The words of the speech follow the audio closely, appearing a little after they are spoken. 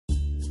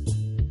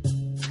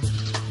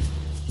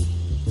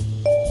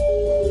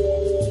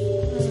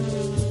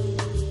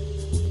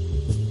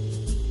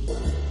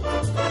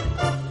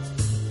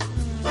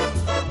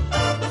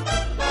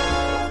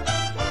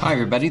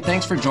everybody,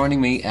 thanks for joining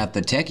me at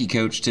the Techy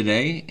Coach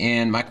today.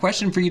 And my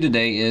question for you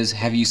today is,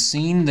 have you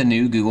seen the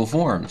new Google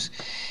Forms?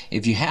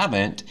 If you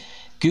haven't,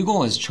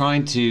 Google is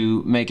trying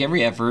to make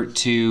every effort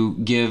to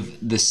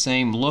give the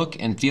same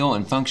look and feel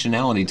and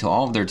functionality to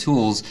all of their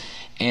tools,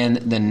 and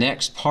the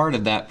next part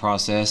of that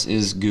process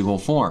is Google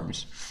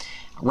Forms.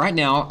 Right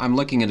now I'm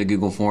looking at a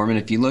Google Form, and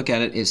if you look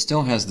at it, it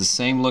still has the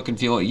same look and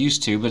feel it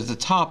used to, but at the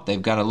top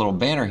they've got a little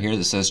banner here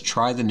that says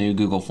try the new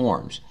Google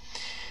Forms.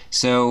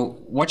 So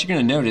what you're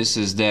going to notice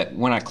is that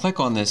when I click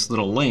on this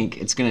little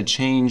link, it's going to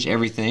change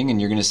everything,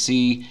 and you're going to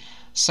see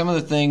some of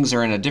the things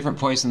are in a different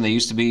place than they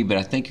used to be, but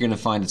I think you're going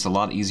to find it's a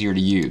lot easier to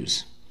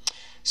use.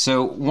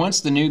 So once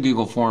the new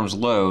Google Forms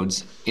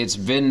loads, it's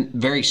been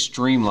very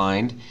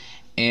streamlined,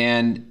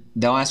 and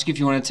they'll ask you if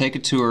you want to take a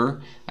tour.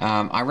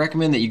 I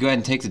recommend that you go ahead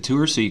and take the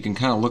tour so you can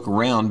kind of look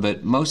around,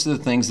 but most of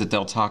the things that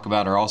they'll talk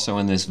about are also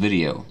in this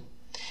video.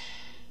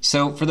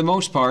 So for the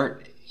most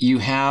part, you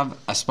have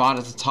a spot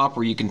at the top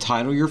where you can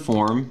title your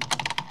form,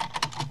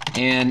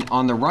 and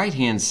on the right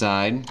hand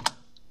side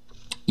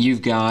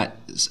you've got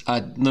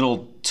a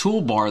little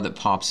toolbar that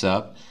pops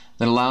up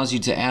that allows you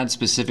to add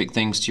specific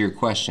things to your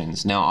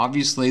questions. Now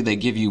obviously they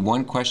give you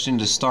one question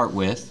to start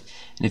with,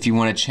 and if you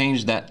want to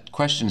change that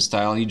question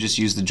style, you just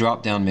use the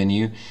drop down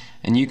menu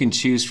and you can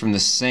choose from the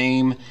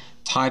same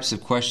types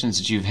of questions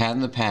that you've had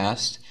in the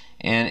past,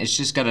 and it's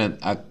just got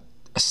a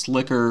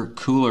slicker,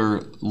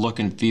 cooler look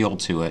and feel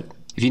to it.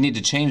 If you need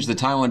to change the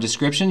title and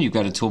description, you've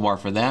got a toolbar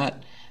for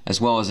that, as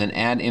well as an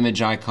add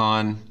image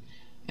icon,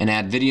 an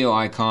add video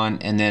icon,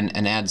 and then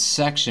an add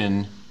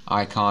section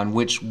icon,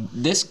 which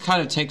this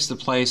kind of takes the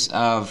place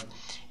of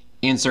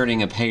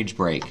inserting a page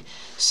break.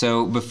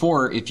 So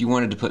before, if you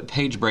wanted to put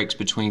page breaks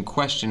between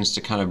questions to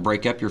kind of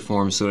break up your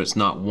form so it's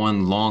not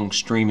one long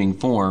streaming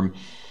form,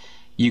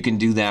 you can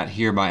do that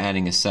here by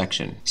adding a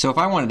section. So if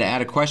I wanted to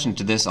add a question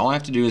to this, all I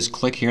have to do is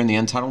click here in the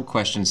Untitled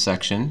Questions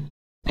section,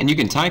 and you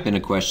can type in a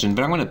question,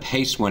 but I'm going to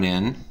paste one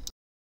in.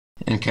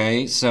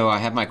 Okay, so I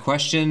have my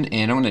question,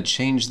 and I'm going to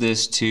change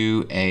this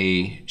to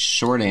a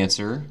short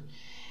answer.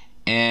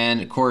 And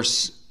of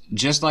course,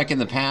 just like in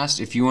the past,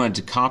 if you wanted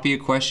to copy a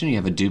question, you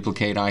have a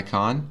duplicate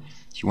icon.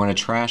 If you want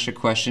to trash a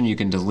question, you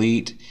can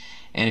delete.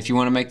 And if you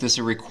want to make this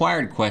a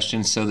required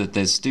question so that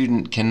the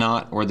student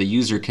cannot, or the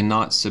user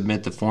cannot,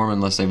 submit the form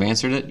unless they've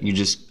answered it, you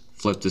just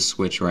flip the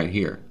switch right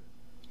here.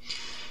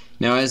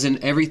 Now, as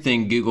in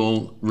everything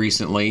Google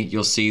recently,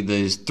 you'll see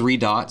these three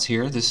dots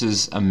here. This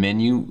is a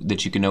menu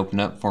that you can open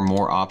up for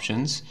more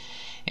options.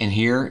 And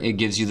here it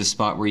gives you the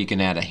spot where you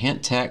can add a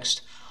hint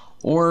text,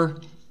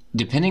 or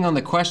depending on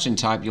the question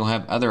type, you'll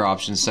have other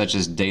options such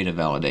as data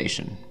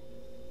validation.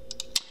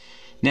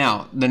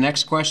 Now, the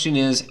next question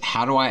is,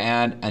 how do I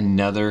add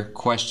another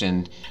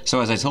question?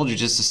 So as I told you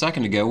just a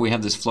second ago, we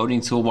have this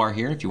floating toolbar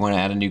here. If you want to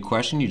add a new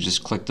question, you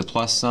just click the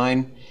plus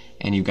sign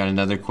and you've got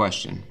another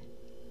question.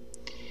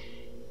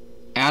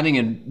 Adding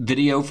a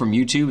video from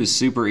YouTube is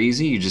super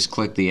easy. You just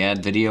click the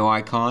add video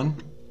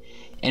icon.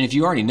 And if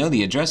you already know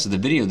the address of the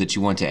video that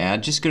you want to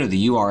add, just go to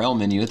the URL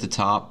menu at the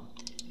top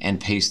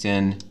and paste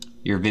in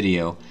your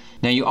video.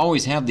 Now you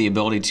always have the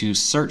ability to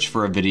search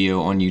for a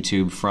video on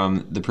YouTube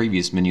from the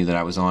previous menu that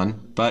I was on,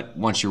 but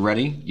once you're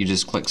ready, you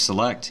just click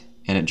select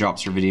and it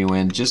drops your video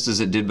in just as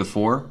it did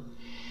before.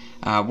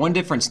 One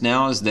difference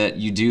now is that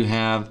you do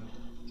have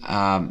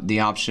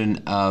the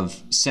option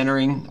of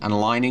centering and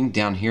aligning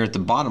down here at the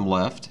bottom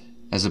left,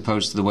 as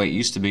opposed to the way it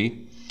used to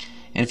be.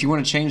 And if you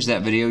want to change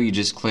that video, you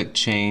just click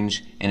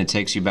change and it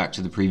takes you back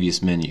to the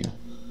previous menu.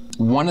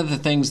 One of the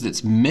things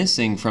that's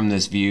missing from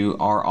this view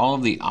are all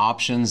of the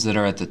options that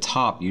are at the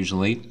top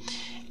usually,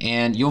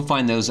 and you'll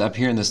find those up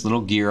here in this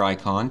little gear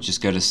icon. Just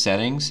go to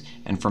settings,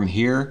 and from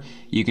here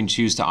you can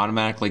choose to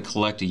automatically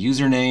collect a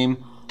username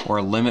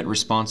or limit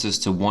responses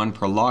to one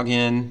per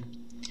login.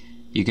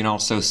 You can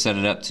also set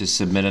it up to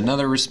submit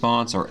another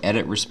response or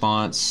edit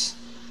response,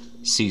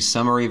 see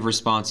summary of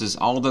responses.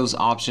 All of those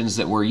options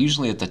that were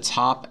usually at the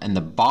top and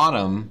the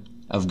bottom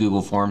of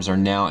Google Forms are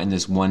now in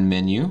this one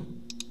menu.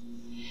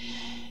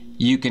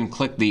 You can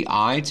click the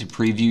I to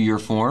preview your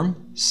form.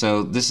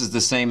 So this is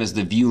the same as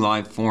the View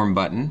Live Form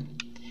button.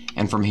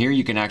 And from here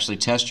you can actually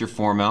test your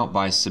form out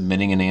by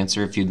submitting an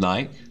answer if you'd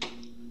like.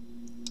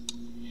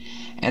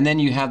 And then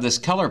you have this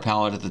color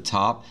palette at the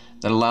top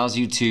that allows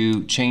you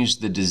to change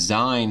the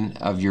design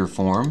of your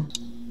form.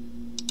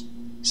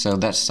 So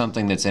that's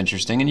something that's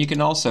interesting. And you can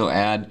also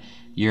add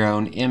your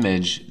own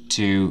image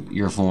to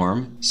your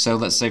form. So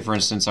let's say, for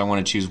instance, I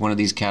want to choose one of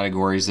these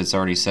categories that's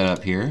already set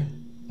up here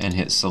and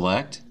hit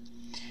select.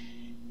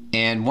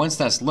 And once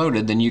that's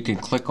loaded, then you can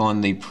click on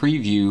the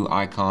preview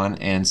icon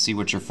and see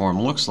what your form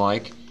looks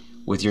like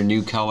with your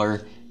new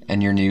color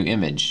and your new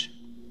image.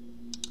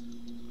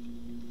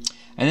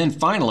 And then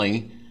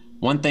finally,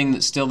 one thing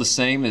that's still the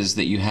same is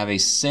that you have a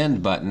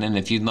send button, and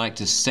if you'd like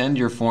to send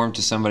your form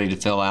to somebody to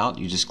fill out,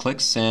 you just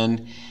click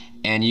send,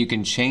 and you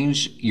can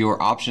change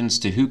your options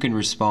to who can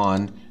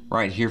respond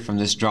right here from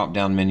this drop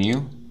down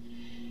menu.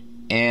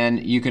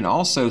 And you can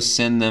also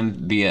send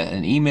them via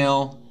an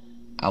email,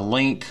 a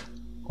link,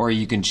 or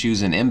you can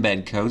choose an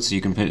embed code so you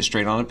can put it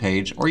straight on a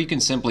page, or you can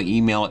simply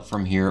email it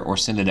from here or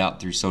send it out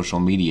through social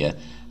media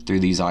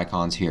through these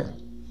icons here.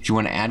 If you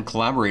want to add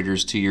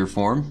collaborators to your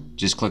form,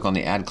 just click on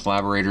the Add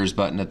Collaborators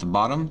button at the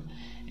bottom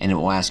and it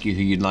will ask you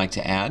who you'd like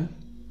to add.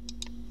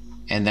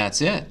 And that's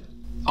it.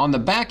 On the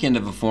back end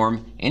of a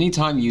form,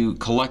 anytime you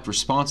collect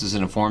responses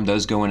in a form,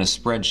 those go in a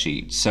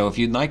spreadsheet. So if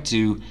you'd like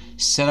to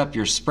set up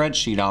your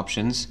spreadsheet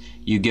options,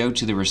 you go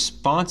to the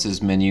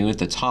Responses menu at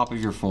the top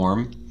of your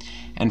form,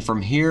 and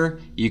from here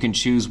you can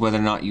choose whether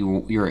or not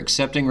you're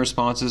accepting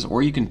responses,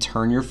 or you can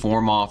turn your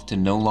form off to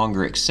no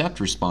longer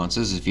accept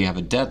responses if you have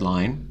a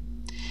deadline.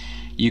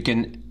 You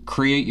can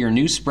create your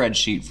new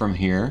spreadsheet from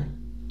here,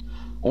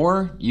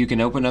 or you can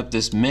open up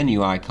this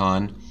menu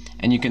icon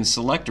and you can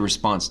select a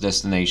response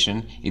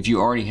destination if you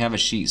already have a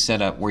sheet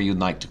set up where you'd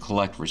like to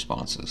collect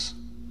responses.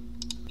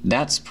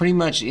 That's pretty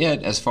much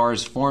it as far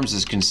as forms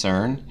is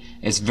concerned.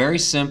 It's very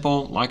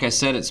simple. Like I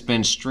said, it's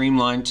been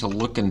streamlined to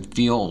look and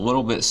feel a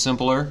little bit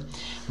simpler.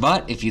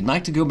 But if you'd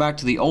like to go back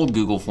to the old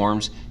Google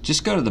Forms,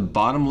 just go to the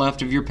bottom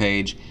left of your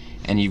page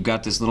and you've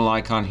got this little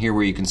icon here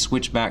where you can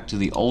switch back to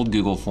the old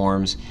Google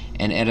Forms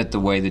and edit the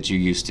way that you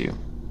used to.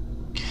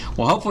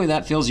 Well, hopefully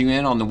that fills you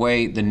in on the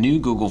way the new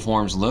Google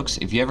Forms looks.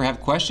 If you ever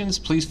have questions,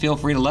 please feel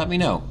free to let me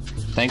know.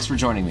 Thanks for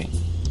joining me.